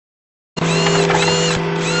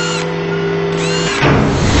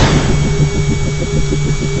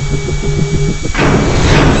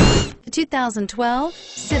2012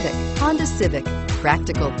 Civic, Honda Civic.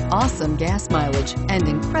 Practical, awesome gas mileage, and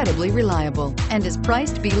incredibly reliable, and is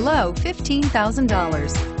priced below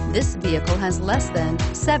 $15,000. This vehicle has less than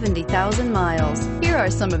 70,000 miles. Here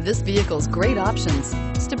are some of this vehicle's great options: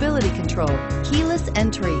 stability control, keyless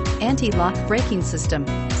entry, anti-lock braking system,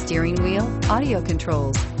 steering wheel audio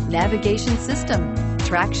controls, navigation system,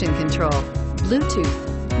 traction control, Bluetooth,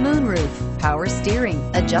 moonroof, power steering,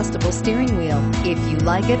 adjustable steering wheel. If you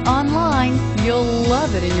like it online, you'll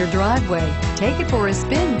love it in your driveway. Take it for a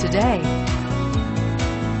spin today.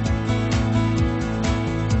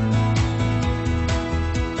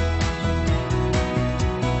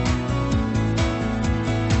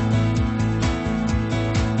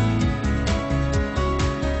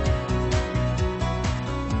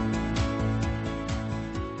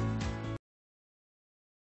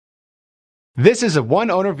 This is a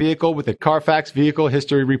one-owner vehicle with a Carfax Vehicle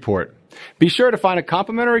History Report. Be sure to find a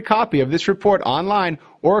complimentary copy of this report online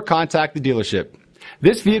or contact the dealership.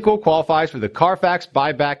 This vehicle qualifies for the Carfax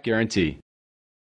Buyback Guarantee.